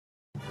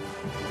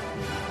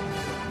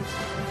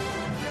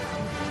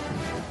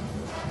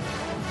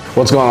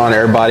What's going on,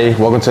 everybody?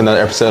 Welcome to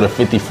another episode of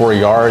 54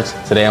 Yards.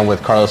 Today I'm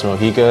with Carlos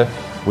Mojica.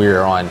 We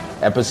are on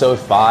episode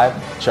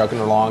 5, chucking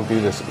along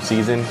through this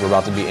season. We're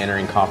about to be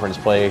entering conference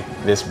play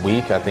this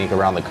week. I think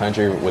around the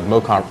country, with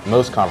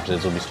most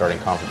conferences will be starting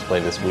conference play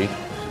this week.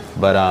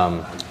 But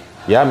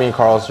yeah, me and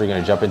Carlos are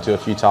going to jump into a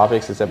few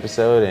topics this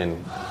episode,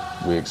 and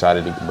we're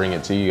excited to bring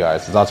it to you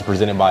guys. It's also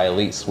presented by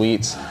Elite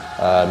Sweets.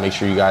 Make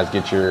sure you guys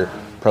get your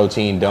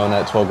protein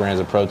donut, 12 grams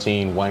of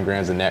protein, 1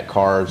 grams of net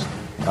carbs.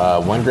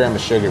 1 gram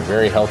of sugar,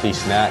 very healthy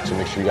snack, so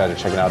make sure you guys are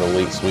checking out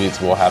Elite Sweets.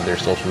 We'll have their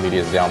social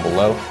medias down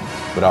below.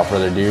 Without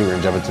further ado, we're going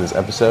to jump into this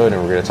episode,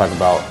 and we're going to talk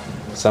about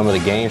some of the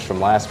games from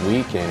last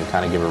week and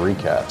kind of give a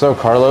recap. So,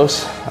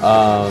 Carlos,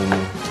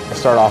 let's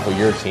start off with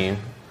your team,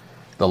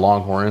 the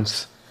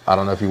Longhorns. I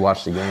don't know if you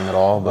watched the game at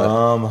all,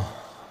 but...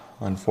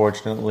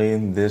 Unfortunately,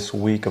 this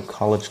week of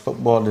college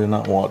football, I did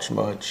not watch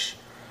much.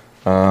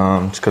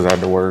 Just because I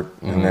had to work,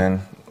 and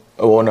then...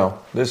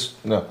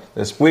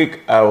 This week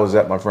I was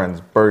at my friend's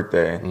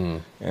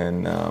birthday,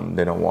 and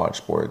they don't watch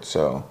sports,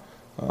 so.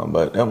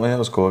 But it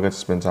was cool. I got to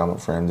spend time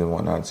with friends and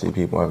whatnot, see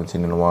people I haven't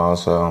seen in a while.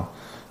 So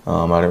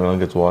I didn't really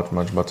get to watch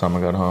much. By the time I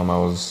got home, I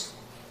was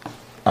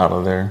out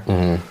of there.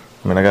 I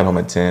mean, I got home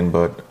at 10,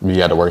 but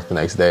you had to work the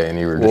next day, and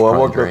you were just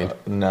probably drained.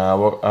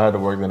 I had to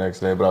work the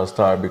next day, but I was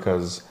tired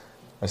because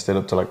I stayed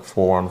up till like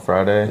 4 on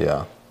Friday.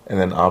 Yeah, and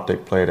then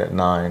Optic played at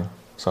 9,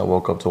 so I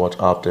woke up to watch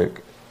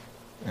Optic.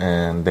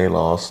 And they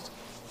lost.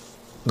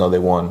 No, they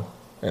won.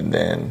 And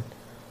then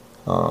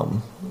I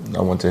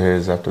went to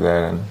his after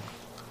that, and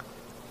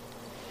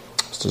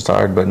I was just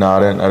tired. But no, I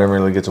didn't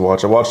really get to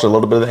watch. I watched a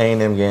little bit of the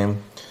A&M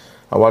game.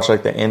 I watched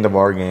like the end of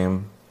our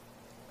game,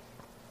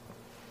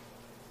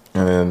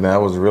 and then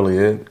that was really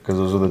it because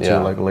those were the two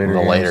later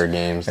games. The later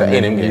games. The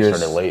A&M game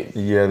started late.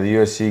 Yeah, the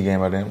USC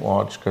game I didn't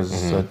watch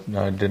because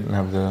I didn't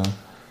have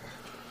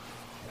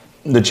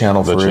the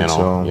channel for it.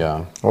 So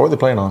yeah. What were they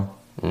playing on?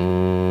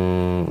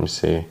 Let me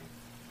see.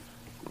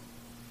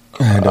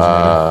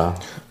 But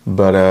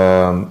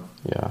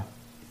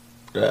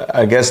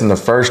I guess in the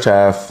first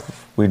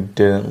half we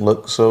didn't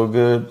look so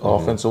good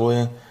offensively,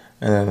 and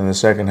then in the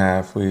second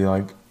half we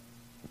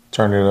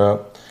turned it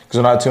up. Because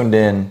when I tuned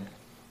in,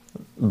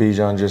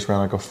 Bijan just ran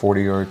like a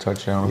 40-yard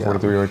touchdown, a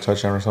 43-yard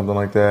touchdown, or something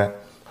like that.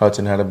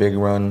 Hudson had a big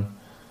run.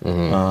 We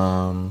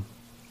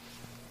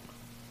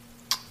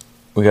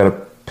got a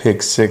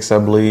pick 6, I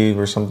believe,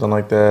 or something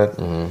like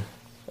that.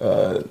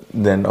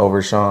 Then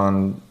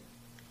Overshawn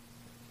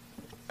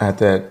had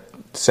that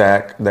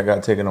sack that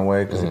got taken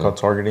away because he caught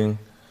targeting,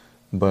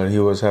 but he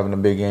was having a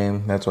big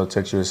game. That's why I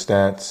text you his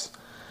stats.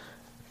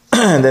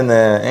 And then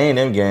the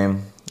A&M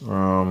game,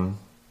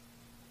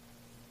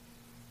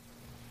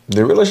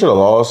 they really should have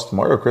lost.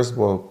 Mario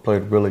Cristobal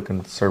played really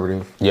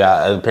conservative.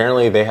 Yeah,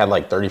 apparently they had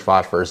like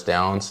 35 first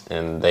downs,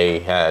 and they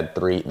had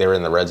 3. They were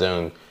in the red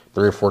zone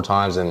 3 or 4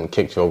 times and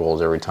kicked field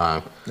goals every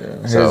time. Yeah,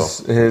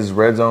 his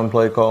red zone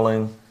play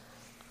calling.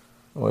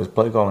 Well, his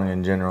play calling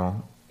in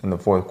general in the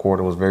fourth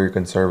quarter was very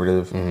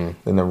conservative. Then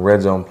the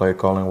red zone play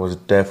calling was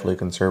definitely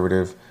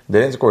conservative. They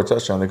didn't score a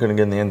touchdown. They couldn't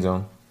get in the end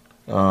zone.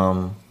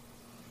 That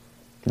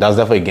was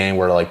definitely a game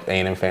where like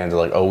A&M fans are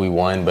like, "Oh, we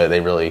won," but they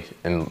really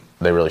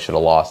should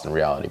have lost in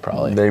reality.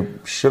 Probably they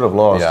should have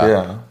lost.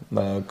 Yeah.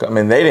 I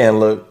mean, they didn't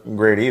look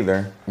great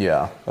either.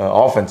 Yeah.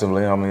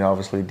 Offensively, I mean,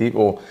 obviously deep.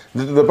 Well,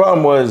 the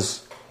problem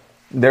was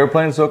they were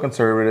playing so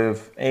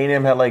conservative.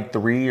 A&M had like 2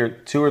 or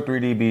 3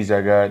 DBs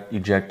that got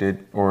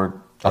ejected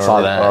or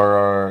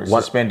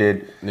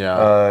suspended.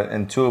 Yeah.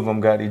 And 2 of them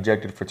got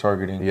ejected for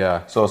targeting.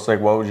 Yeah. So it's like,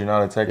 why would you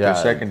not attack your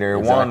secondary?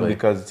 Exactly. One,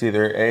 because it's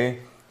either A,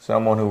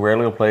 someone who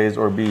rarely plays,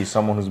 or B,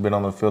 someone who's been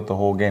on the field the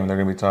whole game. They're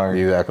going to be tired.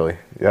 Exactly.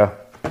 Yeah.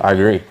 I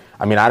agree.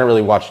 I mean, I didn't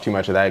really watch too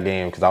much of that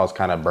game because I was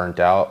kind of burnt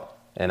out.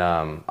 And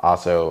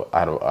also, I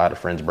had a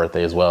friend's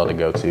birthday as well to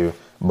go to.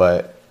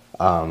 But,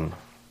 I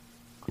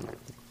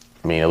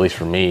mean, at least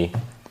for me,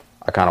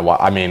 I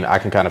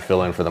can kind of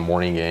fill in for the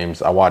morning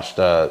games. I watched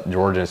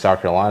Georgia and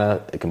South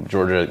Carolina.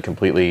 Georgia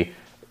completely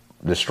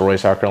destroyed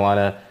South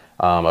Carolina.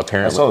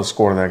 Apparently, I saw the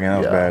score of that game. That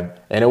was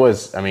bad. And it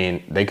was, I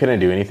mean, they couldn't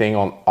do anything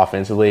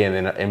offensively. And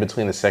then in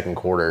between the second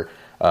quarter,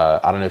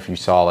 I don't know if you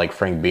saw like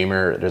Frank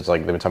Beamer. There's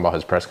like they've been talking about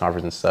his press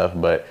conference and stuff,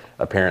 but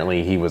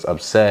apparently he was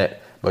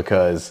upset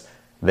because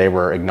they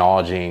were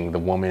acknowledging the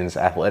women's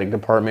athletic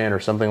department or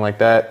something like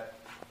that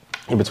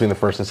in between the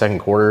first and second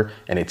quarter,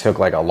 and it took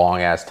like a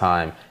long ass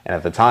time. And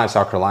at the time,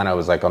 South Carolina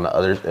was like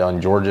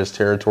on Georgia's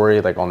territory,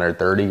 like on their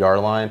 30-yard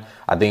line.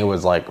 I think it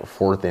was like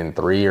 4th and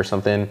 3 or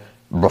something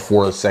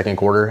before the second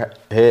quarter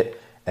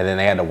hit, and then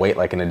they had to wait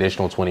like an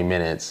additional 20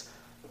 minutes.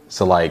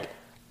 So like,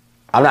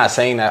 I'm not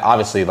saying that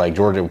obviously like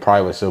Georgia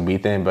probably would still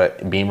beat them,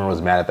 but Beamer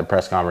was mad at the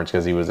press conference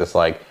because he was just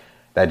like,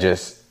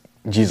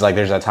 geez, like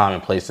there's a time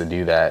and place to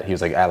do that. He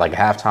was like at like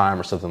halftime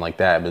or something like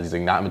that, but he's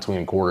like not in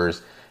between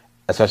quarters,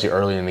 especially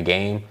early in the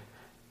game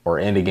or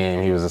end of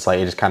game. He was just like,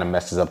 it just kind of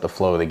messes up the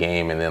flow of the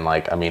game. And then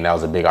like, I mean, that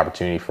was a big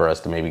opportunity for us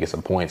to maybe get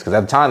some points because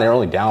at the time they were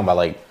only down by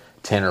like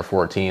 10 or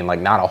 14,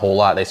 like not a whole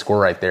lot. They score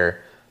right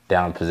there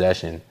down in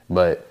possession,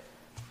 but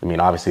I mean,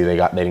 obviously they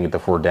didn't get the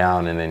 4th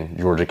down, and then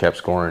Georgia kept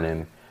scoring,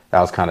 and that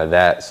was kind of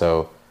that.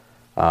 So,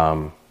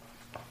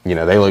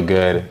 they look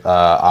good.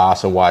 I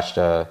also watched,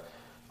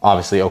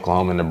 obviously,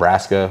 Oklahoma and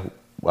Nebraska.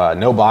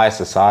 No bias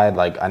aside,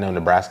 like I know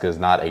Nebraska is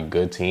not a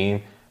good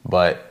team,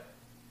 but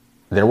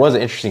there was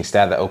an interesting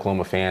stat that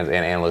Oklahoma fans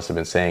and analysts have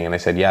been saying, and they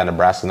said, yeah,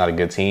 Nebraska's not a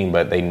good team,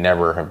 but they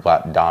never have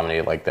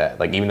dominated like that.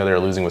 Like, even though they were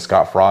losing with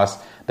Scott Frost,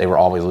 they were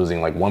always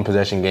losing like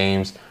 1-possession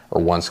games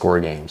or 1-score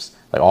games.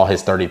 Like, all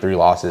his 33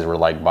 losses were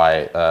like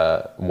by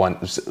one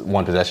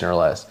possession or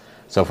less.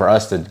 So for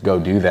us to go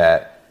do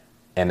that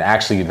and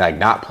actually like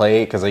not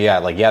play, because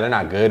they're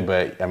not good,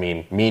 but I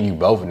mean, me and you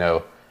both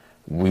know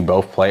we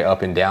both play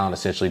up and down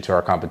essentially to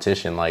our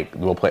competition. Like,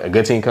 we'll play, a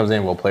good team comes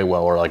in, we'll play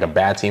well, or like a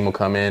bad team will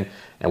come in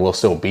and we'll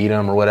still beat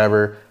them or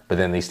whatever. But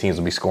then these teams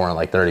will be scoring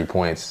like 30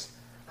 points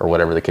or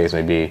whatever the case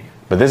may be.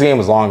 But this game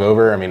was long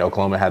over. I mean,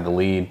 Oklahoma had the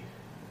lead.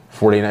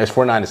 It's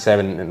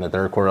 49-7 in the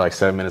third quarter, like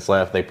 7 minutes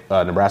left.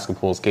 Nebraska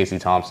pulls Casey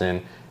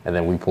Thompson, and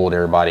then we pulled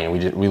everybody, and we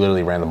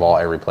literally ran the ball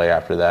every play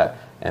after that,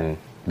 and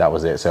that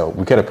was it. So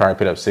we could have probably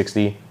put up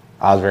 60.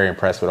 I was very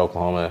impressed with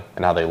Oklahoma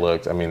and how they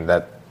looked. I mean,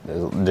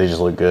 they just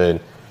looked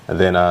good. And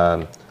then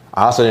I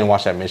also didn't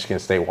watch that Michigan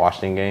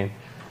State-Washington game.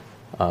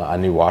 I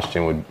knew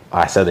Washington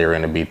I said they were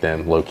going to beat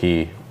them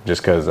low-key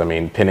just because, I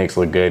mean, Penix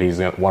looked good. He's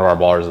one of our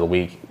ballers of the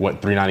week.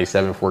 Went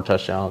 397, 4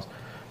 touchdowns,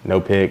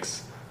 no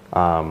picks.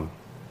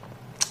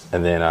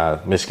 And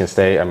then Michigan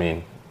State, I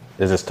mean,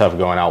 it's just tough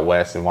going out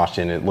west. And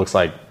Washington, it looks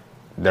like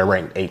they're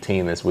ranked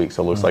 18 this week,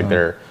 so it looks like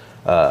they're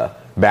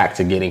back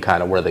to getting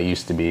kind of where they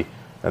used to be.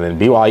 And then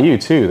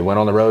BYU, too. They went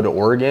on the road to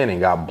Oregon and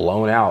got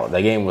blown out.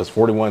 That game was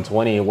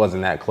 41-20. It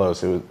wasn't that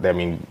close.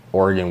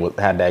 Oregon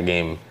had that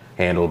game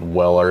handled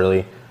well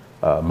early.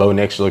 Bo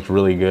Nix looked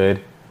really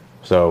good,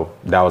 so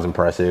that was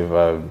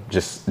impressive.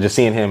 Just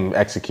seeing him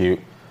execute.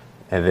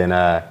 And then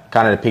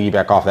kind of to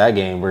piggyback off that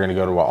game, we're going to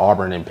go to what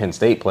Auburn and Penn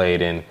State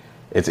played, and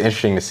it's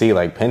interesting to see,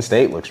 like, Penn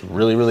State looks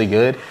really, really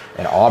good,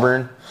 and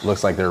Auburn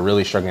looks like they're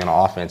really struggling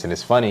on offense. And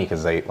it's funny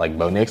because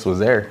Bo Nix was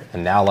there,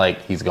 and now,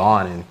 like, he's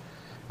gone. And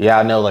yeah,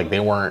 I know, like,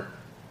 they weren't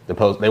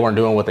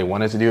doing what they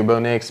wanted to do with Bo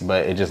Nix,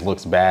 but it just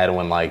looks bad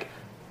when, like,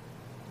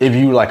 if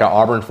you like an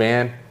Auburn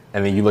fan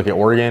and then you look at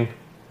Oregon,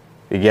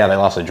 yeah, they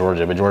lost to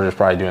Georgia, but Georgia's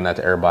probably doing that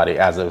to everybody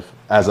as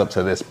up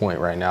to this point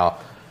right now.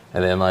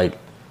 And then, like,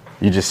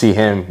 you just see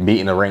him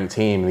beating a ranked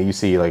team, and you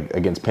see, like,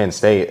 against Penn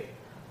State.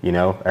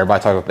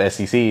 Everybody talks about the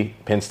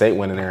SEC. Penn State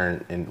went in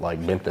there and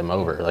like, bent them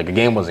over. Like, the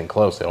game wasn't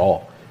close at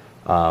all.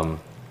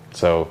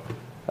 So,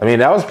 I mean,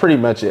 that was pretty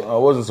much it. I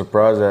wasn't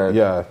surprised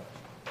that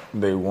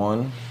they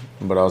won,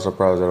 but I was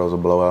surprised that it was a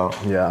blowout.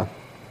 Yeah.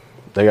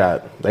 They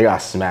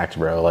got smacked,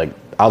 bro. Like,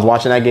 I was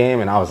watching that game,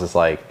 and I was just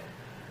like,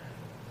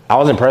 I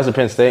was impressed with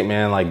Penn State,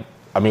 man. Like,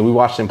 I mean, we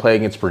watched them play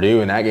against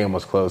Purdue, and that game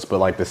was close. But,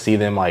 like, to see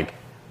them, like,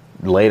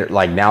 later,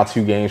 like, now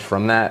 2 games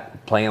from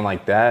that, playing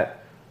like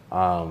that,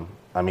 I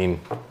mean,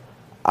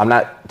 I'm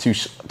not too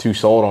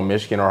sold on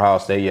Michigan or Ohio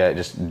State yet,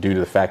 just due to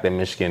the fact that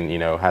Michigan,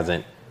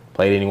 hasn't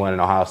played anyone in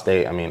Ohio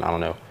State. I mean, I don't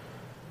know.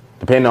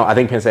 I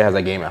think Penn State has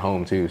that game at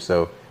home too.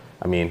 So,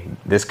 I mean,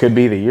 this could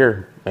be the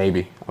year,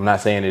 maybe. I'm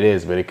not saying it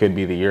is, but it could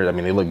be the year. I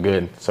mean, they look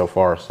good so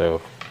far. So,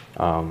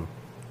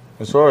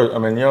 as far as, I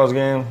mean, y'all's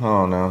game, I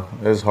don't know.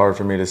 It's hard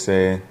for me to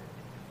say.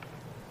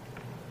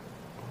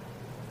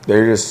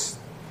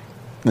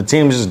 The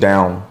team's just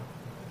down.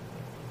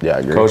 Yeah, I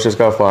agree. Coach just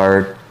got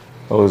fired.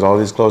 It was all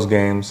these close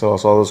games. So I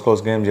saw those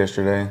close games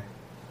yesterday.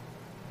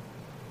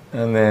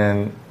 And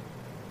then,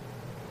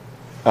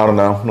 I don't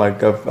know.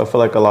 Like, I feel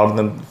like a lot of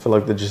them feel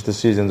like the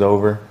season's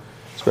over,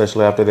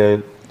 especially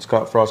after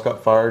Scott Frost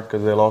got fired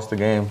because they lost the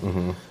game.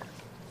 Mm-hmm.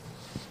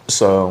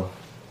 So,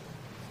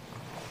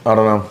 I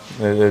don't know.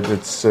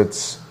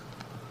 It's.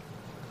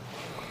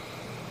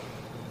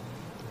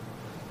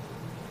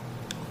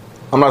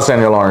 I'm not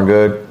saying y'all aren't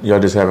good. Y'all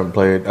just haven't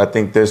played. I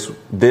think this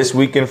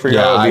weekend for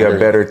y'all will be a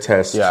better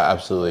test. Yeah,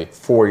 absolutely.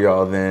 For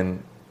y'all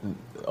than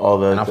all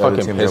the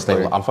other teams.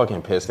 I'm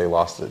fucking pissed they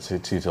lost to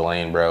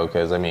Tulane, bro.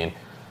 Because I mean,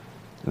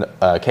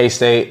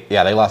 K-State,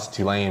 yeah, they lost to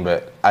Tulane,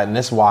 and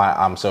this is why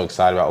I'm so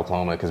excited about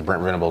Oklahoma, because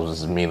Brent Venables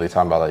was immediately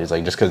talking about that. He's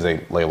like, just because they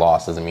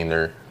lost doesn't mean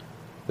they're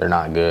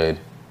not good.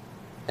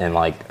 And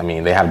like, I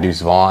mean, they have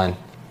Deuce Vaughn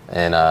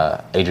and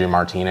Adrian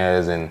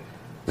Martinez, and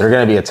they're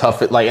going to be a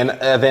tough, like, and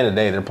at the end of the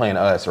day, they're playing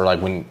us, or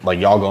like when, like,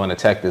 y'all go into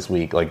Tech this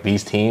week, like,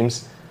 these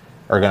teams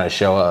are going to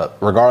show up.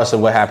 Regardless of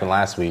what happened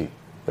last week,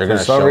 they're going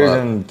to show up. For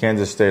some reason,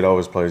 Kansas State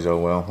always plays so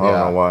well. I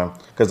don't know why.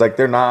 Because, like,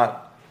 they're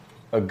not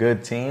a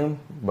good team,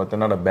 but they're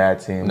not a bad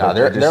team. No,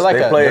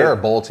 they're a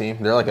bowl team.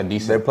 They're like a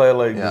decent. They play,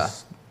 like,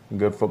 just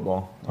good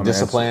football.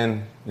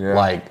 Discipline,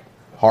 like,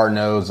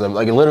 hard-nosed,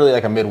 like, literally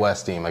like a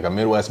Midwest team, like a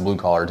Midwest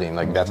blue-collar team.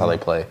 Like, that's how they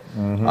play.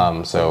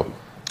 Mm-hmm.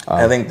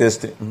 I think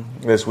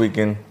this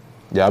weekend.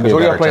 Yeah, what do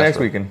y'all play next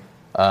weekend?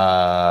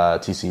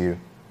 TCU,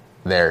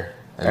 there.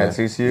 At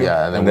TCU?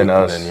 Yeah, and then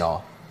us. And then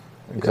y'all.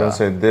 Because I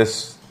said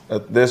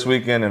this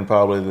weekend, and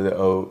probably the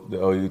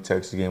OU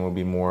Texas game will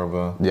be more of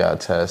a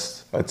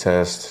test. A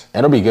test.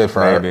 And it'll be good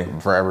for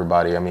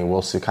everybody. I mean,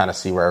 we'll kind of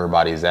see where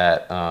everybody's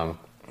at.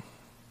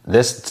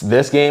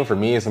 this game for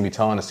me is gonna be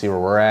telling to see where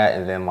we're at,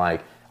 and then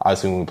like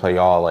obviously when we play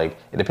y'all, like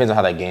it depends on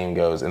how that game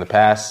goes. In the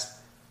past,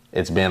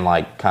 it's been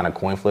like kind of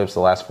coin flips the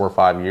last 4 or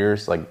 5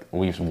 years. Like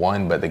we've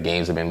won, but the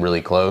games have been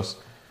really close.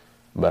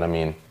 But I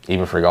mean,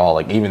 even for y'all,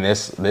 like even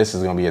this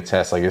is gonna be a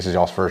test. Like this is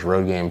y'all's first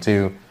road game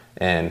too,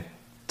 and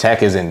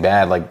Tech isn't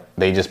bad. Like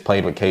they just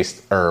played with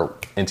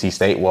NC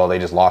State. Well, they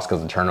just lost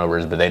because of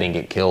turnovers, but they didn't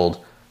get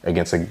killed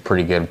against a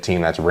pretty good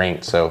team that's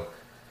ranked. So,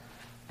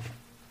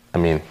 I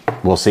mean,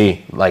 we'll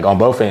see. Like on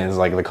both ends,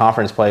 like the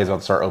conference play is about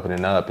to start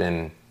opening up,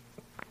 and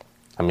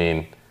I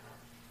mean,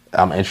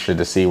 I'm interested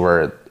to see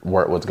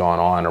what's going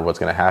on or what's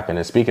going to happen.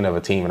 And speaking of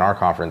a team in our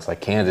conference,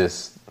 like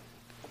Kansas,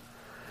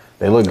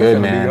 they look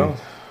good, man.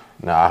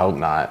 No, I hope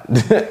not.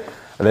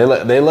 They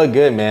look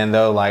good, man.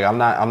 Though, like I'm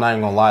not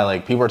even gonna lie.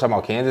 Like people are talking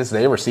about Kansas,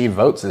 they received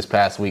votes this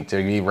past week to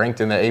be ranked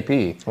in the AP.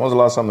 When was the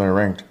last time they were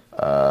ranked?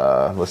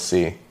 Let's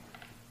see.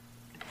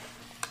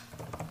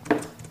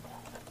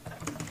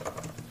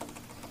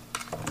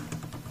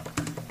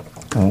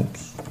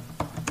 Oops.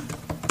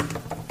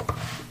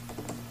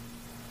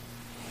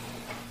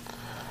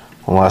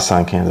 When last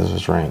time Kansas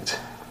was ranked?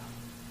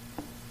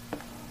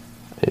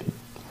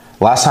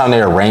 Last time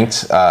they were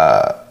ranked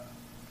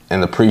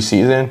in the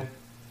preseason.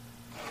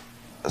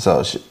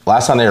 So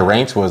last time they were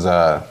ranked was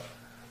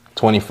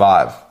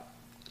 25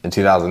 in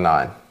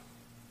 2009.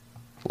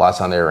 Last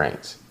time they were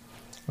ranked.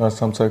 Last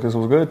time Texas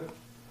was good.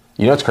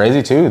 You know what's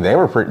crazy too? They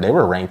were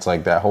ranked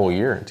like that whole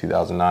year in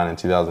 2009 and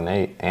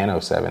 2008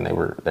 and 07. They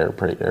were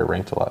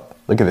ranked a lot.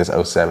 Look at this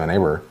 07. They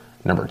were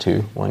number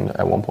 2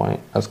 at one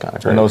point. That's kind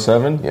of crazy. In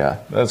 07? Yeah.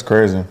 That's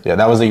crazy. Yeah,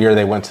 that was the year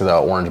they went to the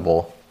Orange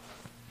Bowl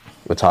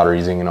with Todd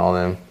Reesing and all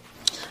them.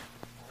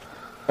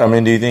 I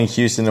mean, do you think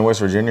Houston and West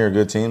Virginia are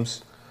good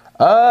teams?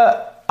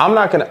 I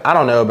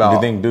don't know about. Do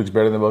you think Duke's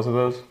better than both of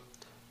those?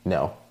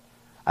 No.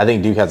 I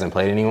think Duke hasn't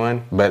played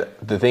anyone.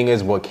 But the thing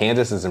is, what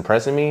Kansas is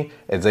impressing me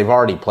is they've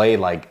already played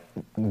like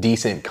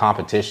decent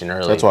competition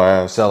early. That's why I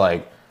asked. So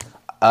like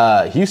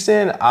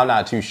Houston, I'm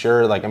not too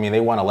sure. Like, I mean,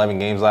 they won 11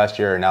 games last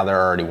year, and now they're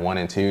already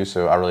 1-2.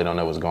 So I really don't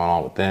know what's going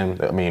on with them.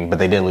 I mean, but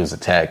they did lose to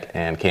Tech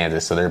and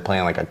Kansas, so they're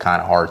playing like a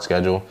kind of hard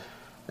schedule.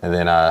 And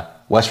then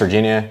West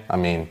Virginia, I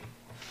mean,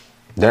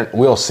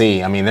 we'll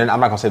see. I mean, I'm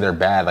not gonna say they're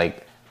bad.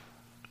 Like,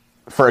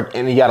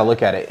 and you got to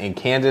look at it in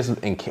Kansas.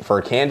 For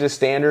a Kansas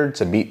standard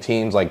to beat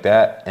teams like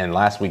that, and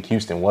last week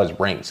Houston was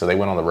ranked, so they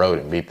went on the road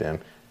and beat them,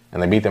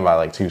 and they beat them by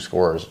like 2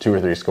 or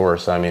 3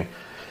 scores. So I mean,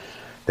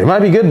 they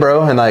might be good,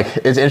 bro. And like,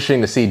 it's interesting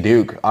to see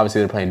Duke.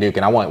 Obviously, they're playing Duke,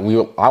 and I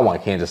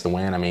want Kansas to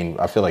win. I mean,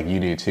 I feel like you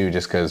do too,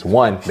 just because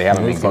one, they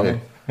haven't been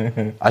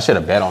good. I should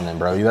have bet on them,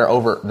 bro.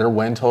 Their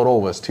win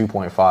total was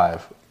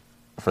 2.5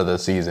 for the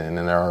season,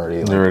 and they're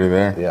already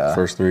there. Yeah,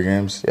 first 3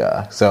 games.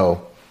 Yeah,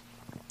 so.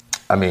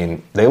 I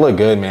mean, they look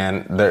good,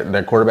 man.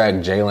 Their quarterback,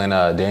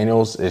 Jalen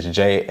Daniels, is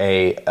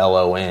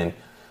Jalon,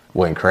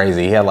 went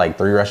crazy. He had like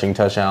 3 rushing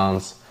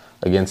touchdowns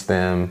against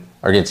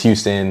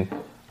Houston.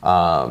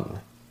 And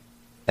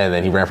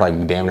then he ran for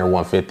like damn near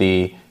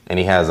 150. And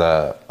he has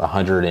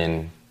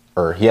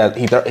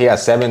he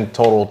has 7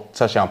 total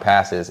touchdown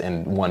passes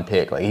and 1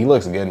 pick. Like, he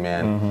looks good,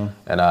 man.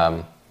 Mm-hmm.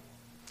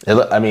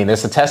 And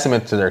it's a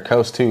testament to their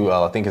coach too.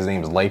 I think his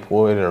name is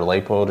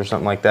Leipold or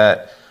something like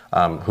that.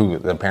 Who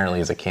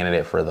apparently is a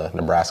candidate for the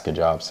Nebraska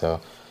job.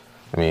 So,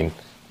 I mean,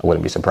 I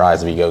wouldn't be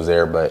surprised if he goes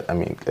there. But, I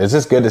mean, it's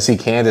just good to see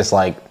Kansas,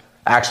 like,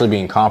 actually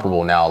being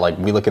comparable now. Like,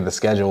 we look at the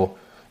schedule,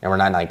 and we're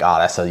not like,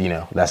 that's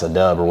a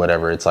dub or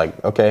whatever. It's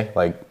like, okay,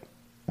 like,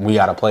 we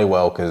got to play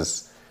well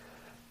because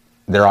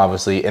they're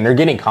obviously – and they're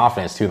getting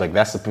confidence, too. Like,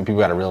 that's the people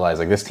got to realize.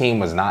 Like, this team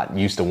was not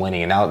used to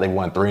winning, and now that they've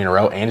won 3 in a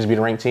row and just beat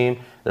a ranked team,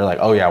 they're like,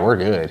 oh, yeah, we're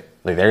good.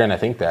 Like, they're going to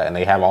think that, and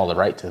they have all the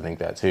right to think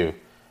that, too.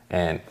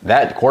 And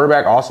that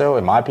quarterback also,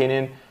 in my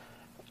opinion,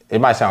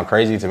 it might sound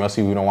crazy to most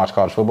people who don't watch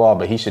college football,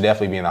 but he should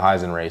definitely be in the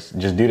Heisman race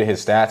just due to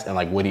his stats and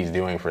like what he's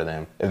doing for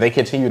them. If they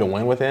continue to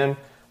win with him,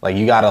 like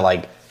he's got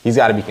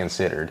to be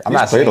considered.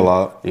 He's played a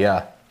lot.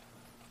 Yeah.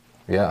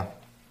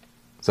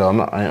 So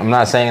I'm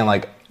not saying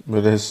like,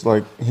 but it's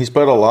like he's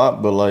played a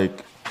lot, but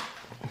like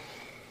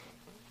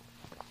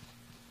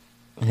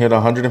he had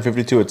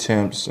 152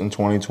 attempts in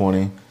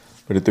 2020,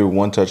 but he threw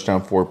 1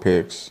 touchdown, 4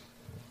 picks.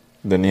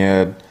 Then he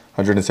had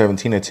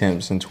 117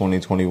 attempts in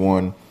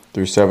 2021,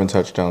 threw 7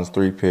 touchdowns,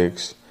 3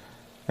 picks,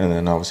 and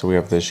then obviously we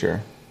have this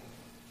year.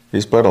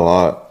 He's played a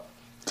lot.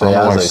 I don't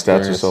know why his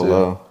stats are so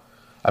low.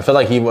 I feel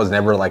like he was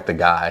never like the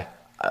guy.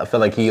 I feel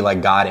like he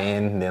like got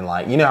in and then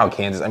like, you know how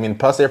Kansas, I mean,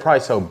 plus they're probably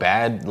so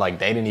bad, like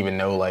they didn't even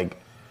know like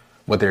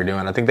what they were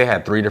doing. I think they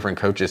had 3 different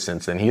coaches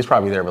since then. He's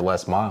probably there with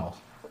Les Miles.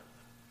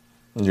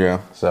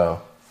 Yeah.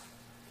 So,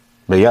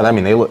 but yeah, I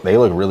mean, they look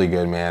really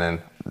good, man. And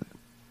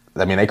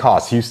I mean, they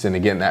caused Houston to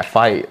get in that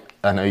fight.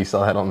 I know you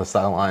saw that on the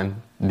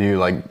sideline. Dude,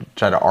 like,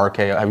 tried to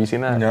RKO. Have you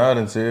seen that? No, I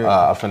didn't see it.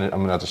 I'm going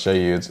to have to show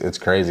you. It's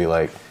crazy.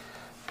 Like,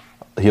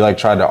 he, like,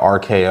 tried to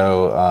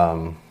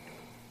RKO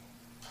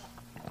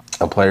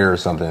a player or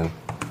something.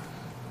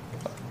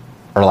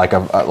 Or, like,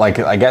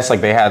 I guess,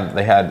 like, they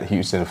had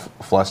Houston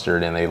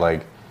flustered, and they,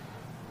 like,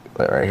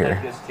 right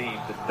here. This team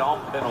to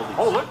dump penalties.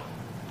 Hold it.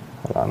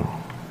 Hold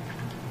on.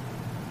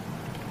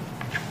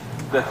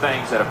 the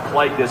things that have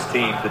plagued this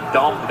team, the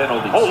dumb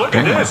penalties. Oh, look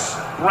at this.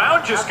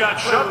 Brown just got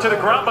shoved to the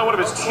ground by one of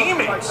his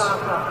teammates.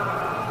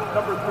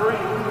 Number 3,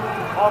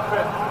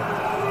 offense.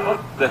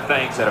 The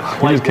things that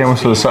have He just came up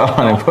to the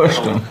sideline and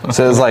pushed him.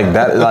 So it's like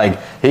that, like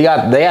they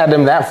had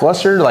them that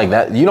flustered, like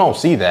that. You don't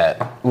see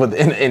that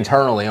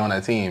internally on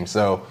a team.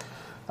 So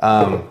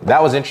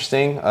that was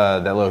interesting.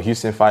 That little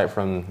Houston fight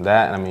from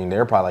that. And I mean,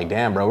 they're probably like,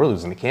 damn, bro, we're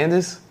losing to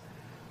Kansas.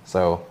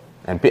 So,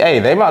 and hey,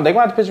 they might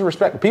have to pitch some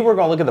respect. People are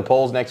gonna look at the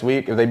polls next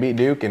week if they beat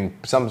Duke and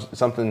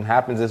something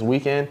happens this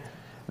weekend.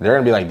 They're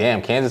gonna be like,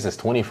 damn, Kansas is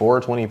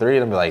 24-23.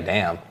 They'll be like,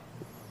 damn.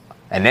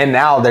 And then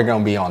now they're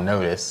gonna be on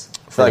notice.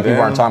 I feel like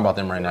people aren't talking about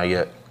them right now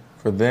yet.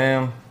 For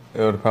them, it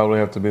would probably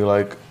have to be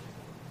like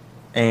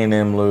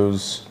A&M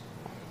lose.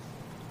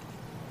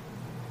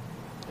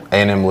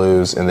 A&M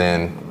lose, and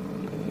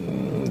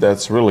then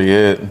That's really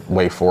it.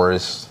 Wake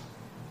Forest.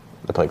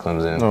 They play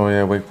Clemson. Oh,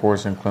 yeah, Wake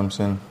Forest and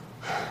Clemson.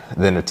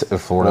 Then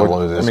if Florida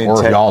loses, I mean,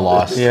 or if y'all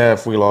lost. Yeah,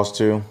 if we lost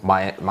too.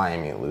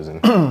 Miami ain't losing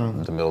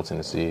to Middle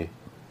Tennessee.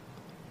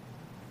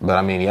 But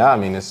I mean, yeah,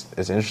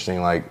 it's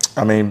interesting. Like,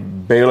 I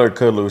mean, Baylor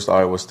could lose to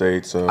Iowa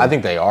State, so I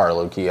think they are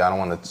low key. I don't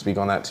want to speak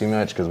on that too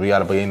much because we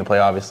got a game to play,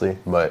 obviously.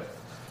 But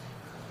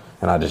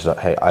I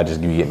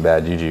just be getting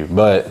bad juju.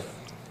 But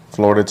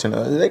Florida,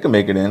 Tennessee, they can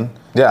make it in.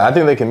 yeah, I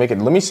think they can make it.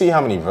 Let me see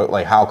how many vote,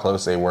 like how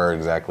close they were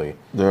exactly.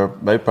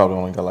 They probably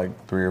only got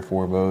like 3 or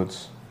 4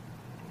 votes.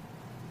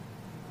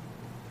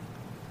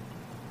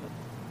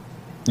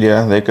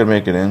 Yeah, they could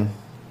make it in.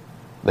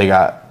 They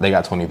got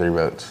 23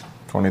 votes.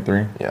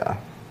 23. Yeah.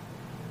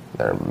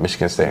 They're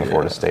Michigan State and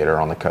Florida State are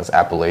on the cusp.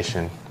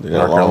 Appalachian. They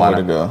got a long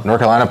way to go. North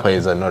Carolina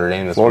plays Notre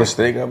Dame this Florida week.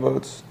 State got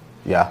votes?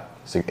 Yeah,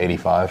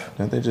 85.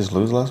 Didn't they just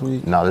lose last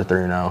week? No, they're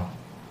 3-0.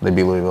 They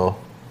beat Louisville.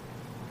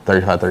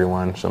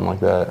 35-31, something like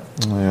that.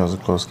 Oh, yeah, it was a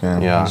close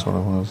game. Yeah. That's what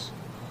it was.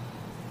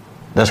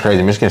 That's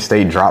crazy. Michigan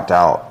State dropped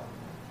out.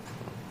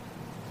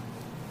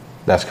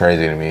 That's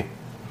crazy to me.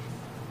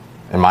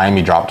 And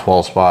Miami dropped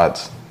 12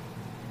 spots.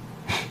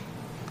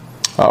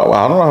 Oh, well,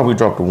 I don't know how we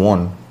dropped to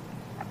 1.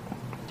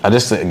 I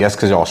guess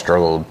because y'all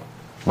struggled.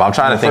 But I'm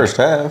trying to think. First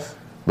half.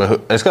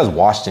 But it's because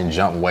Washington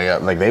jumped way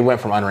up. Like, they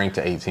went from unranked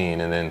to 18,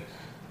 and then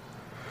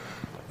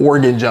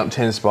Oregon jumped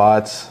 10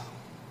 spots.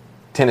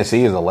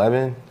 Tennessee is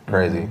 11.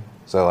 Crazy. Mm-hmm.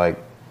 So, like,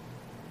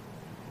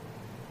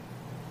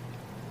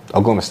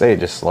 Oklahoma State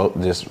just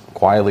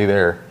quietly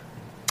there.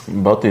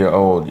 Both the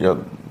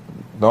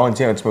only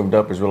team that's moved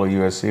up is really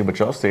USC, but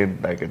y'all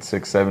stayed like at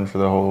 6-7 for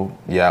the whole.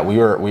 Yeah,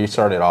 we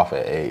started off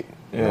at 8,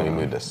 Yeah. and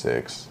we moved to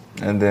 6.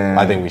 And then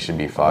I think we should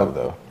be 5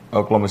 though.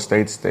 Oklahoma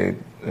State stayed.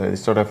 They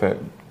started off at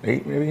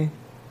 8, maybe.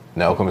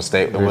 No, Oklahoma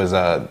State was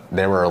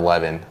they were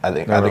 11. I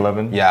think. They were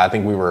 11? Yeah, I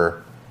think we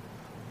were.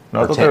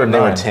 No, I thought 10, they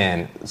were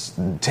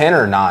 9. 10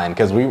 or 9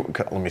 because we.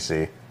 Let me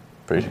see.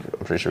 I'm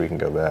pretty sure we can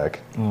go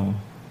back.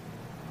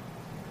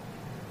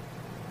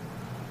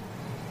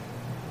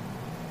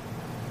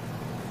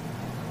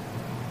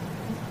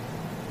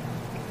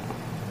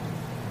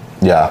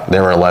 Yeah, they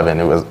were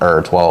 11. It was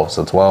 12.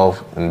 So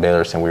 12 and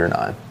Baylor's 10. We were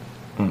 9.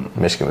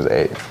 Michigan was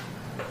 8.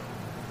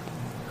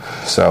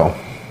 So,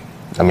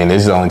 I mean,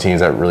 these are the only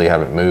teams that really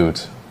haven't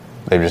moved.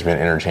 They've just been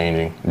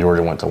interchanging.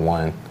 Georgia went to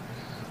 1.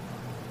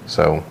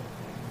 So,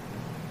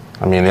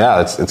 I mean,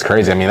 yeah, it's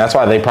crazy. I mean, that's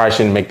why they probably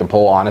shouldn't make the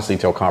poll, honestly,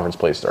 till conference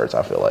play starts,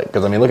 I feel like.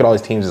 Because, I mean, look at all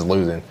these teams is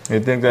losing. You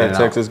think that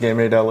Texas game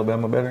made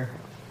Alabama better?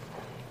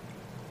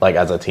 Like,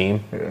 as a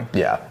team? Yeah.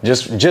 Yeah.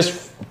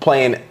 Just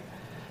playing,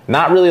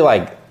 not really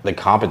like the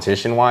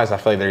competition-wise, I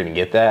feel like they're going to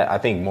get that. I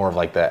think more of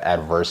like the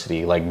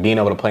adversity, like being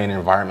able to play in an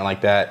environment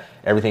like that,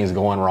 everything's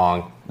going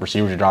wrong,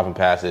 receivers are dropping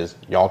passes,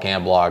 y'all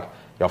can't block,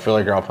 y'all feel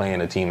like you're all playing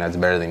a team that's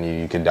better than you,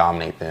 you can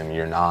dominate them,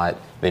 you're not,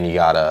 then you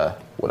got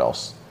what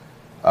else?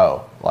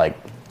 Oh, like,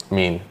 I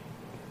mean,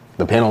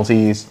 the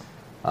penalties,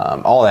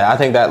 all that. I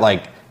think that,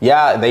 like,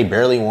 yeah, they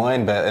barely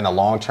won, but in the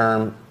long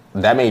term,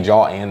 that made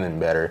y'all and them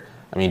better.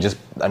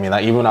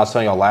 Like, even when I was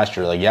telling y'all last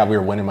year, like, yeah, we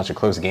were winning a bunch of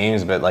close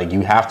games, but, like,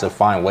 you have to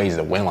find ways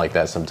to win like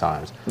that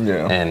sometimes.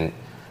 Yeah. And,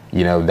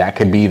 you know, that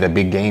could be the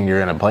big game you're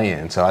going to play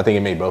in. So I think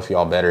it made both of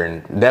y'all better,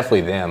 and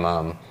definitely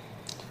them.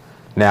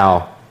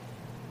 Now,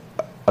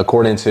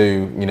 according to,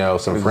 you know,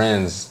 some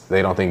friends, they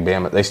still don't think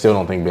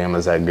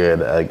Bama's that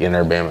good, in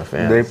their Bama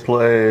fans. They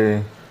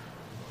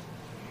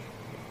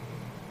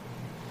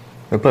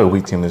play a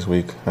weak team this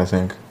week, I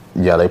think.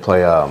 Yeah, they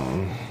play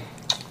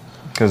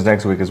Because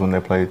next week is when they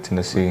play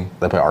Tennessee.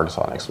 They play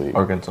Arkansas next week.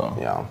 Arkansas.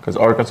 Yeah. Because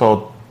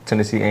Arkansas,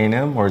 Tennessee,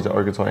 A&M, or is it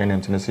Arkansas,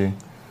 A&M, Tennessee?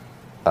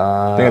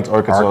 I think it's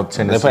Arkansas,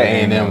 Tennessee. They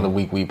play A&M the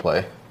week we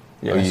play.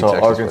 Yeah, OU, so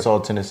Texas Arkansas,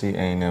 Tennessee,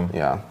 A&M.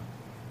 Yeah.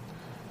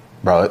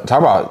 Bro, talk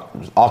about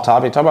off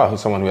topic. Talk about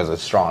someone who has a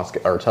strong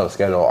or tough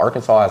schedule.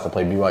 Arkansas has to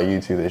play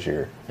BYU too this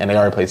year, and they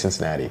already played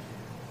Cincinnati,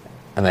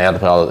 and they have to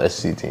play all the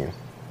SEC teams.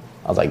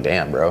 I was like,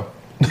 damn, bro.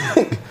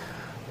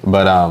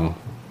 But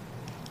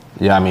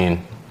yeah, I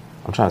mean,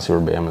 I'm trying to see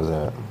where Bama's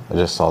at. I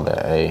just saw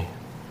that they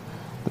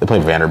play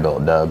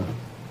Vanderbilt dub.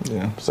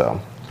 Yeah.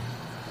 So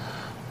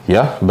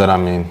yeah, but I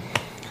mean,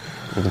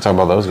 we can talk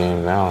about those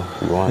games now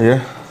if you want.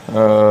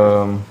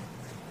 Yeah.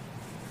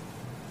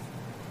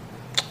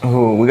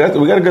 Who we got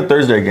a good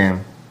Thursday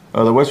game.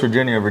 The West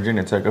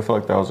Virginia Tech. I feel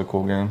like that was a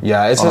cool game.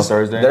 Yeah, it's on just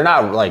Thursday. They're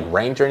not like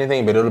ranked or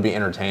anything, but it'll be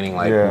entertaining.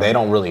 Like they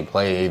don't really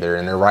play either,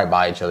 and they're right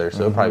by each other.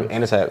 So it'll probably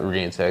and it's at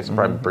Virginia Tech. So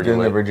probably pretty. Then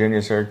the lit.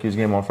 Virginia Syracuse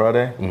game on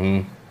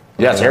Friday.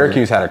 Yeah,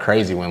 Syracuse had a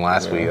crazy win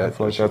last week. I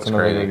feel like that's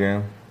another crazy. good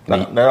game.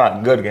 They're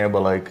not a good game,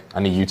 but like I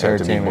need UTEP to beat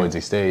entertainment.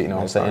 Boise State. You know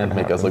what I'm It's not saying?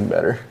 gonna Make us happen. look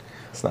better.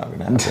 It's not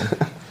gonna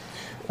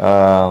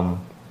happen.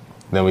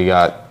 Then we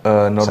got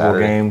Notable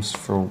Saturday. games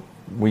for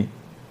week.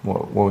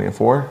 What we in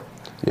 4?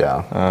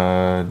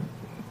 Yeah.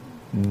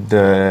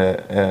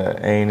 The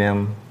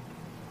A&M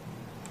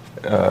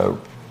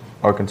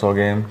Arkansas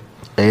game,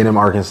 A&M,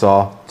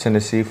 Arkansas,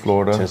 Tennessee,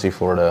 Florida, Tennessee,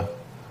 Florida,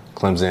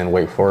 Clemson,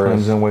 Wake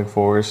Forest. Clemson, Wake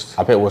Forest.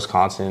 I picked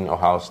Wisconsin,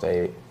 Ohio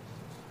State,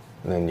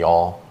 and then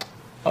y'all.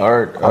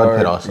 Our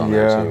put us on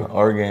there, too.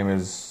 Our game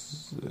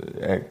is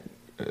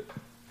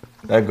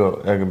that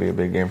could be a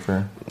big game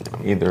for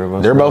either of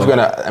us. They're both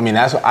gonna. I mean,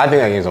 I think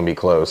that game's gonna be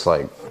close.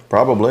 Like,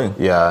 probably.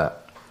 yeah.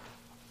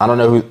 I don't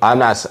know who. I'm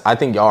not. I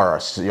think y'all are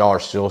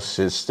still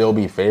should still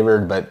be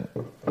favored, but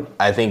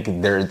I think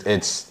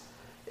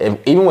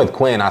even with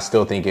Quinn, I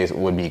still think it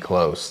would be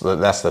close.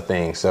 That's the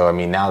thing. So I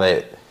mean, now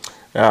that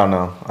I don't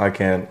know, I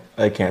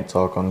can't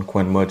talk on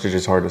Quinn much. It's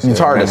just hard to say.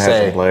 it's hard to Man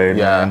hasn't say. Played,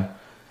 yeah. man.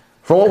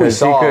 From what we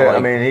saw,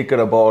 he could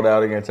have balled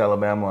out against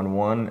Alabama on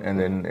one, and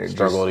then it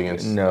Struggled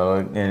against- No,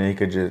 and he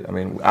could just. I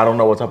mean, I don't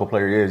know what type of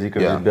player he is. He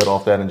could have built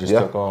off that and just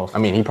took off. I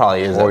mean, he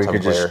probably is or that he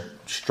type could of player. just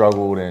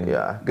struggled and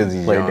 'cause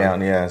he's played young.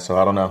 down. Yeah, so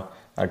I don't know.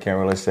 I can't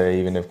really say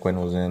even if Quinn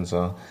was in.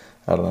 So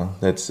I don't know.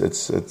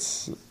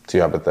 It's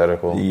Too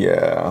hypothetical.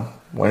 yeah.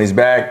 When he's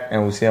back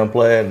and we see him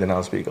play, then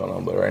I'll speak on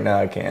him. But right now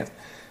I can't.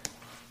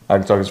 I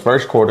can talk his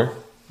first quarter,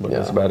 but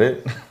that's about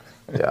it.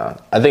 Yeah,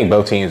 I think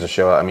both teams will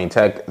show up. I mean,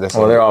 Tech.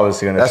 They're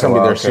obviously going to. That's show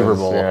gonna be their out Super 'cause,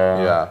 Bowl.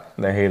 Yeah,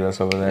 they hate us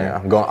over there. Yeah,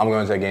 I'm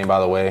going to that game, by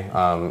the way.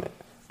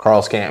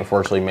 Carlos can't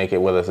unfortunately make it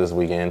with us this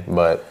weekend,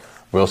 but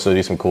we'll still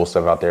do some cool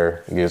stuff out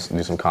there. Do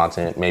some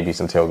content, maybe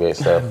some tailgate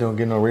stuff. Don't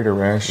get no reader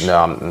rash.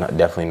 No,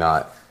 definitely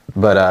not.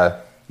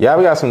 But yeah,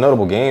 we got some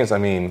notable games. I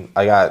mean,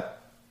 I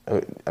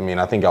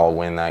think y'all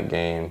win that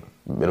game.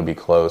 It'll be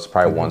close.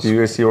 Probably once. Do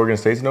you guys see Oregon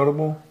State's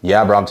notable?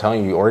 Yeah, bro. I'm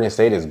telling you, Oregon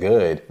State is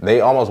good. They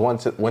almost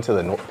went to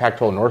the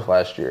Pac-12 North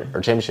last year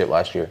or championship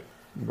last year.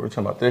 We're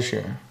talking about this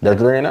year. They're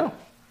 3-0,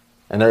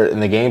 and they're in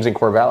the games in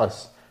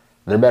Corvallis.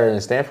 They're better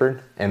than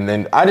Stanford. And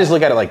then I just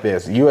look at it like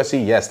this: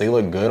 USC, yes, they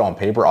look good on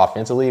paper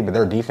offensively, but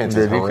their defense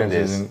is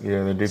horrendous.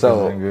 Their defense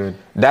So isn't good.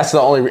 that's the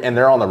only, and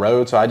they're on the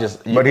road. So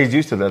But he's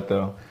used to that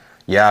though.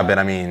 yeah, but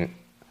I mean,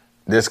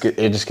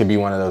 it just could be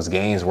one of those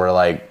games where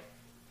like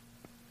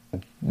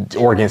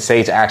Oregon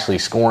State's actually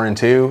scoring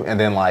too, and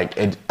then like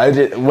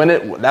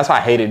that's why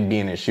I hated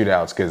being in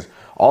shootouts because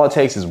all it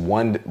takes is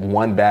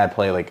one bad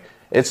play. Like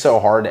it's so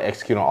hard to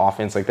execute on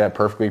offense like that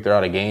perfectly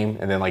throughout a game,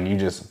 and then like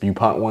you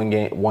punt one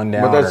down.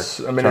 But that's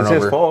it's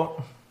his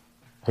fault.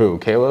 Who,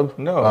 Caleb?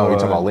 No, Oh, you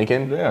talking about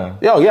Lincoln? Yeah.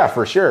 Oh yeah,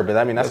 for sure. But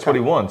I mean that's what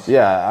he wants.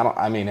 Yeah,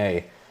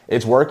 hey,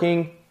 it's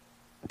working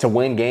to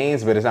win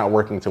games, but it's not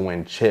working to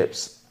win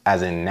chips,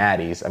 as in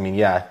natties. I mean,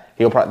 yeah,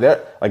 he'll probably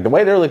like the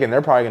way they're looking,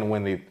 they're probably going to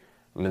win the.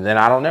 Then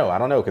I don't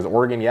know because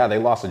Oregon, yeah, they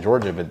lost to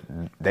Georgia, but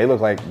they look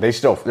like they're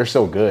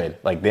still good.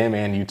 Like them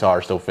and Utah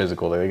are still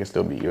physical. They can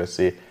still beat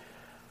USC.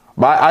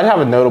 But I'd have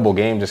a notable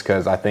game just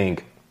because I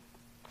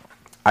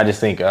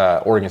just think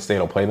Oregon State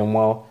will play them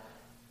well.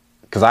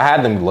 Because I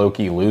had them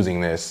low-key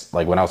losing this,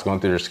 like when I was going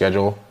through their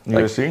schedule.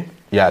 USC?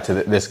 Yeah, to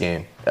this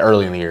game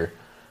early in the year.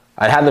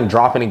 I had them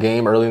dropping a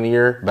game early in the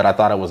year, but I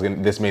thought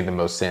this made the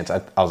most sense.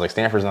 I was like,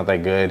 Stanford's not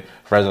that good.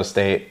 Fresno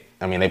State,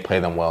 I mean, they play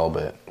them well,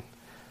 but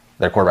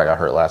their quarterback got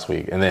hurt last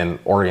week. And then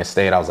Oregon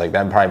State, I was like,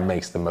 that probably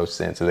makes the most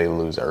sense if they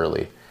lose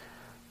early.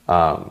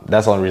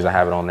 That's the only reason I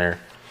have it on there.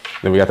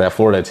 Then we got that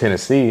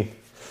Florida-Tennessee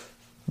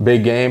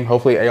big game.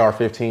 Hopefully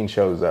AR-15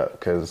 shows up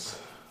because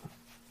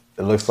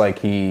it looks like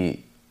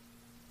he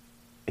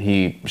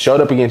showed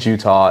up against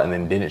Utah and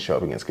then didn't show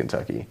up against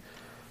Kentucky.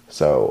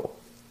 So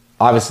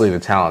obviously the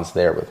talent's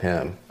there with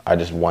him. I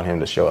just want him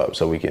to show up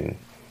so we can,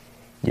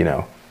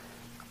 I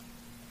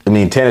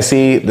mean,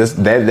 Tennessee,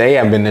 they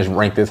haven't been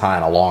ranked this high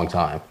in a long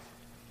time.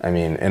 I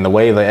mean, and the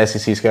way the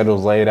SEC schedule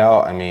is laid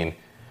out, I mean,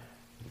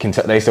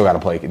 they still got to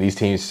play. These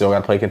teams still got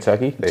to play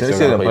Kentucky. Tennessee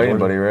didn't play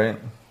anybody, right?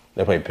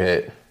 They played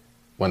Pitt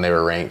when they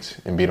were ranked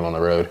and beat them on the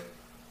road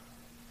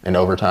in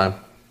overtime. It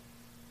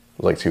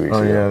was like 2 weeks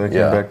ago. Oh, yeah, they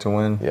came back to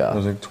win. Yeah. It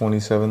was like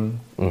 27,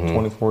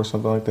 24,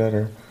 something like that.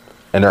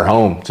 And they're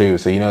home, too,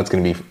 so it's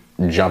going to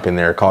be jumping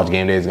there. College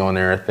game day is going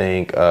there, I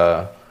think.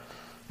 So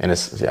I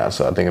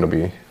think it'll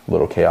be a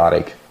little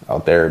chaotic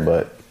out there,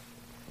 but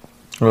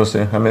we'll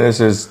see. I mean,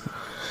 this is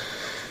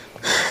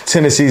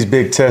Tennessee's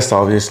big test,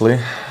 obviously.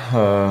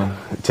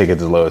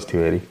 Tickets as low as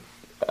 $280.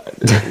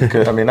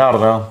 I mean, I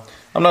don't know.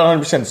 I'm not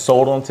 100%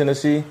 sold on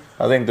Tennessee.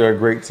 I think they're a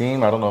great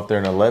team. I don't know if they're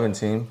an 11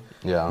 team.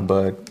 Yeah.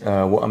 But,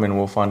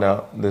 we'll find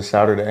out this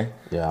Saturday.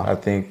 Yeah. I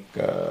think,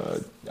 they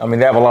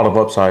have a lot of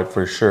upside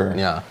for sure.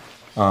 Yeah.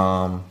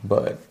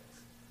 But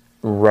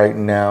right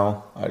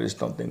now, I just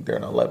don't think they're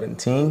an 11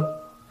 team.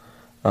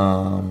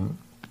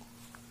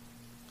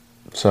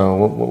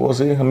 So we'll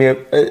see. I mean,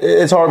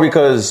 it's hard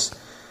because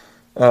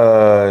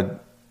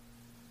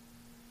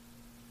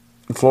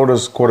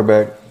Florida's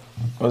quarterback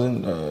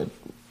wasn't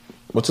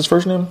what's his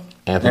first name?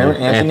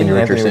 Anthony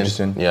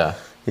Richardson. Yeah.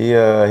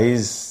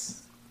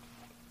 He's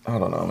I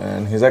don't know,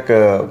 man. He's like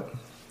a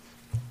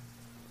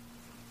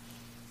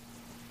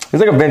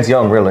Vince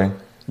Young, really.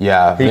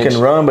 Yeah. He can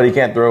run, but he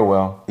can't throw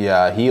well.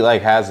 Yeah, he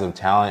like has some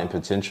talent and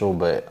potential,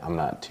 but I'm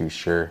not too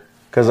sure.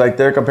 Because like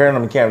they're comparing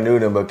him to Cam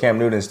Newton, but Cam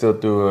Newton still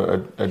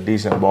threw a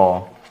decent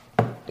ball.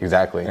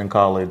 Exactly. In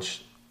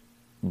college.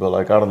 But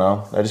like, I don't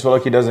know. I just feel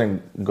like he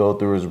doesn't go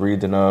through his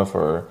reads enough,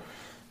 or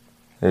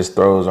his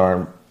throws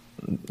aren't,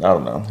 I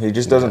don't know. He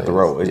just doesn't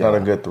throw. He's not a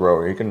good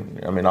thrower. He can,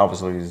 I mean,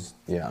 obviously he's,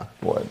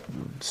 what,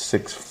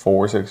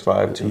 6'4",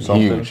 6'5", 2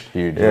 something?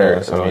 Huge.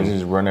 Yeah, so he's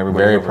just run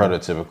everybody very over.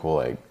 prototypical,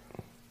 like,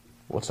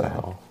 what's the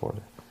hell for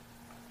it?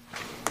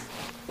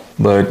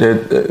 But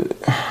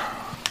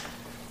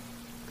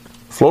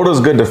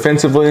Florida's good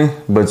defensively,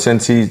 but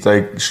since he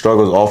like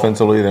struggles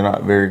offensively, they're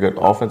not very good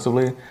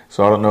offensively.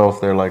 So I don't know if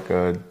they're like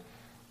a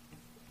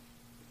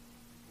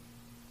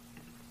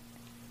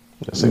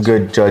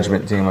good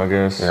judgment team, I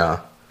guess.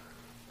 Yeah.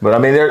 But I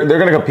mean, they're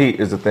gonna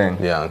compete is the thing.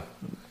 Yeah.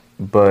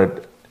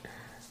 But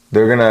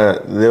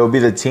they'll be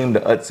the team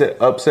to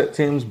upset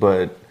teams,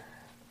 but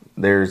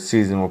their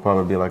season will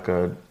probably be like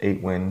a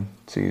 8-win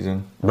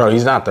season. Bro,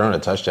 he's not throwing a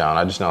touchdown.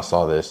 I just now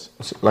saw this.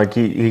 Like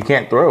he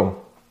can't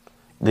throw.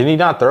 Did he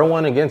not throw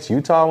one against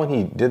Utah when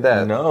he did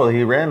that? No,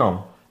 he ran them.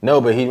 No,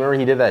 but remember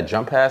he did that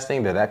jump pass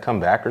thing? Did that come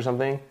back or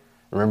something?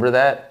 Remember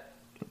that?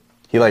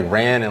 He like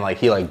ran and like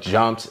he like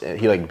jumped.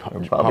 He like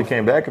probably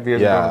came back if he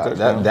had a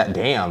touchdown. That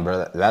damn,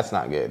 bro. That's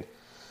not good.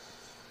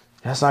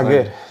 That's not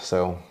good.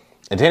 So,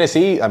 in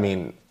Tennessee, I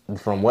mean,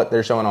 from what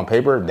they're showing on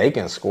paper, they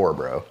can score,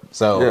 bro.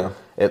 So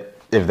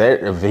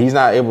if he's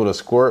not able to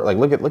score, like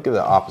look at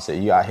the opposite.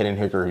 You got Hendon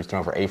Hooker who's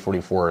throwing for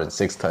 844 and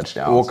 6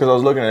 touchdowns. Well, because I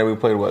was looking at it, we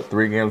played what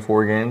 3 games,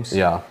 4 games.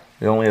 Yeah,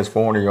 he only has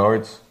 400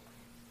 yards.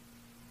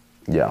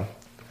 Yeah,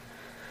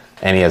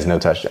 and he has no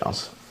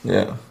touchdowns.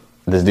 Yeah.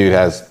 This dude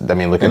has, I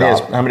mean, look at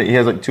how many? He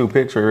has like 2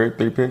 picks, right?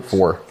 3 picks?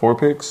 4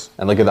 picks.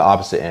 And look at the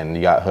opposite end.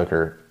 You got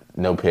Hooker,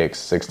 no picks,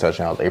 6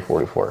 touchdowns,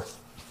 844.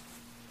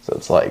 So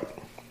it's like.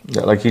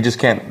 Yeah, like he just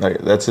can't, like,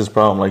 that's his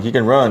problem. Like he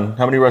can run.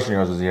 How many rushing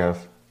yards does he have?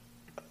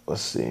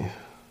 Let's see.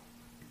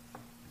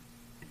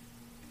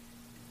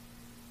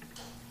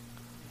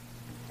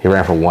 He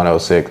ran for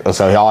 106.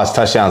 So all his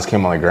touchdowns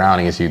came on the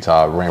ground against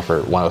Utah. Ran for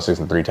 106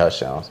 and 3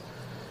 touchdowns.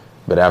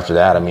 But after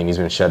that, I mean, he's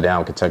been shut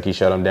down. Kentucky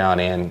shut him down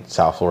and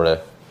South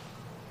Florida.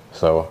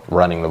 So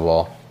running the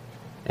ball.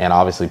 And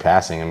obviously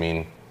passing. I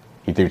mean,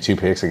 he threw 2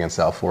 picks against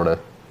South Florida.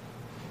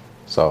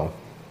 So.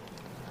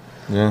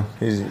 Yeah.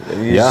 He's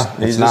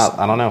not,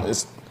 I don't know.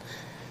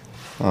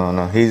 I don't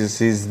know.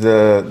 He's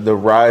the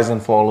rise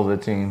and fall of the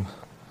team.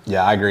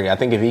 Yeah, I agree. I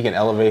think if he can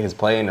elevate his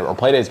play or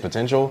play to his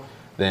potential,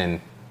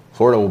 then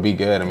Florida will be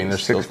good. I mean, they're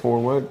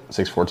 6'4", what?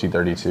 6'4",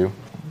 232.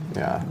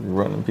 Yeah. You're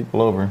running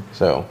people over.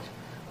 So,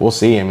 we'll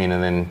see. I mean,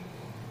 and then,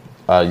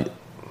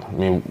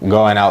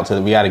 going out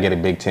we got to get a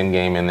Big Ten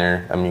game in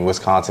there. I mean,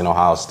 Wisconsin,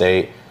 Ohio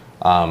State.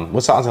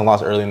 Wisconsin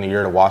lost early in the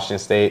year to Washington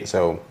State.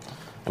 So,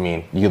 I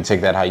mean, you can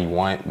take that how you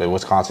want, but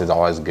Wisconsin's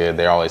always good.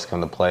 They always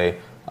come to play.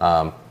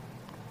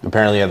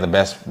 Apparently, they have the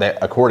best.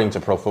 According to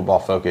Pro Football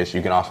Focus,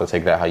 you can also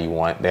take that how you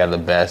want. They have the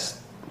best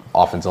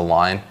offensive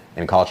line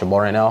in college football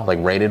right now, like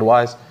rated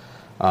wise.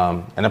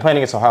 And they're playing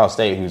against Ohio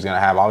State, who's going to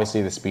have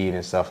obviously the speed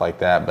and stuff like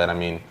that. But I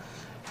mean,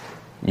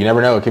 you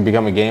never know. It could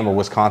become a game where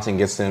Wisconsin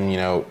gets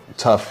them,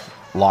 tough,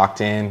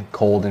 locked in,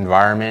 cold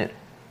environment,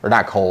 or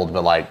not cold,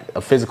 but like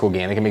a physical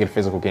game. They can make it a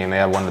physical game. They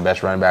have one of the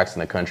best running backs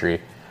in the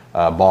country.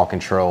 Ball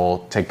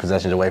control, take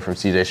possessions away from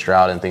C.J.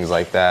 Stroud and things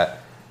like that.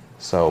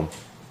 So.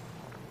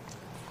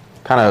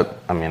 I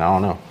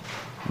don't know.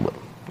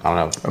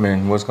 I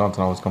mean,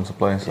 Wisconsin always comes to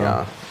play. So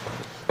yeah.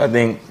 I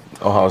think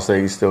Ohio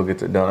State still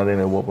gets it done. I think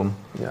they whoop them.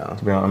 Yeah.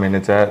 To be honest, I mean,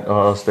 it's at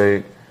Ohio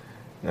State.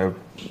 They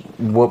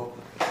whoop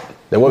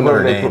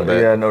Notre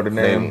Dame. Notre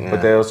Dame.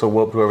 But they also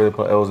whooped whoever they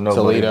put. It was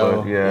nobody.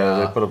 Toledo.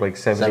 But they put up like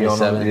 70 on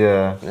them.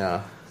 Yeah.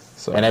 Yeah.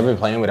 So. And they've been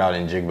playing without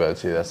Njigba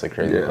too. That's the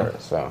crazy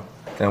part. So.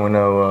 And we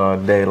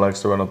know Day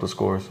likes to run up the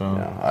score. So.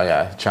 Yeah. Oh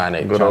yeah, trying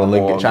to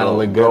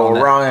look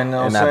good in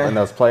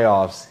those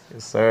playoffs.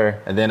 Yes, sir.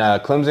 And then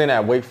Clemson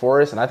at Wake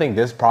Forest, and I think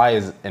this probably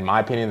is, in my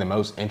opinion, the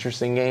most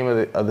interesting game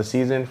of the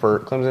season for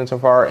Clemson so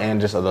far,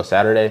 and just of the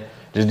Saturday,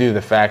 just due to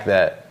the fact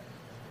that,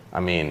 I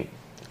mean,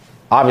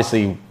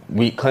 obviously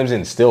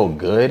Clemson's still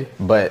good,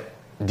 but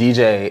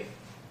DJ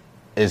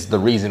is the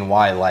reason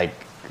why, like,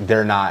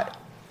 they're not,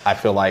 I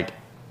feel like,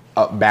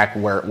 up back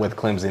where with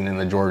Clemson and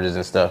the Georgias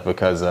and stuff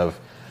because of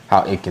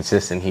how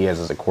inconsistent he is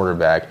as a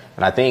quarterback.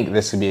 And I think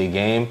this could be a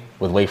game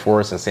with Wake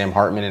Forest and Sam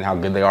Hartman and how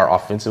good they are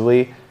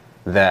offensively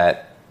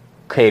that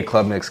Cade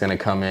Klubnik's going to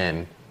come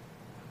in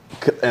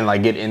and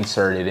like get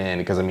inserted in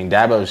because, I mean,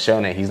 Dabo's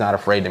shown that he's not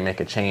afraid to make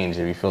a change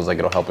if he feels like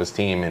it'll help his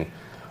team. And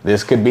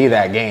this could be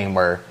that game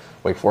where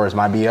Wake Forest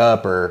might be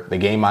up or the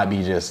game might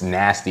be just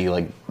nasty.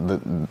 Like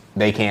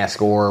they can't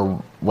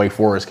score, Wake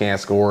Forest can't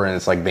score, and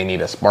it's like they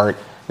need a spark.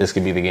 this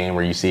could be the game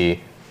where you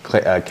see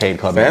Cade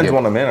Klubnik. Fans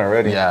want him in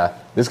already. Yeah,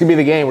 this could be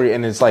the game where,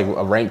 and it's like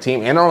a ranked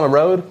team, and they're on the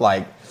road.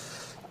 Like,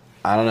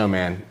 I don't know,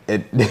 man.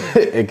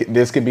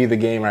 This could be the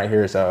game right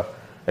here. So,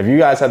 if you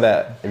guys have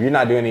that, if you're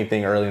not doing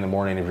anything early in the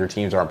morning, if your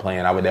teams aren't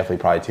playing, I would definitely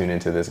probably tune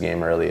into this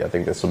game early. I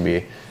think this will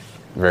be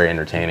very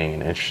entertaining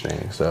and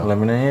interesting. So,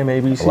 11 a.m.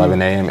 ABC.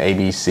 11 a.m.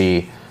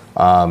 ABC.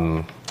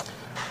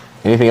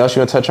 Anything else you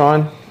want to touch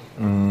on?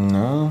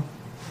 No.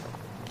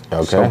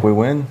 Okay. Hope we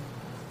win.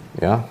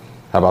 Yeah.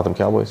 How about them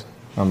Cowboys?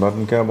 I'm about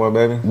them Cowboy,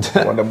 baby.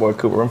 I want that boy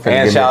Cooper.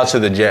 And shout out to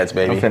the Jets,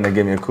 baby. I'm finna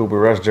give me a Cooper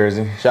Rush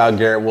jersey. Shout out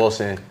Garrett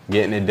Wilson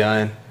getting it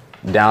done.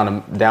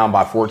 Down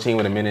by 14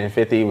 with a minute and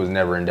 50 was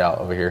never in doubt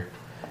over here.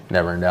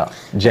 Never in doubt.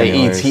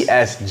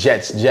 Jets,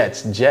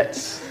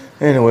 Jets.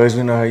 Anyways,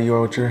 we know how you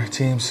are with your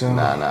team, so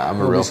Nah, I'm a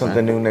it'll real be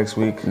something new next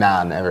week.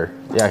 Nah, never.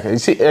 Yeah, you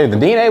see, the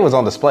DNA was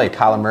on display.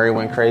 Kyler Murray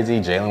went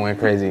crazy. Jalen went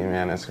crazy.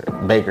 Man,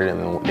 Baker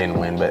didn't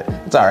win, but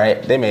it's all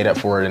right. They made up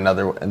for it in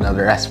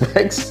other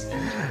aspects.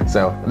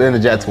 So then the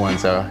Jets won,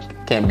 so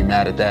can't be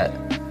mad at that.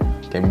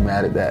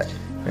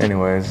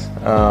 Anyways,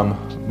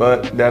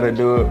 but that'll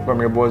do it from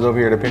your boys over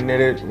here at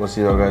Opinionated. We'll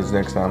see y'all guys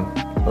next time.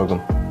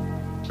 Welcome.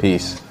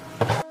 Peace.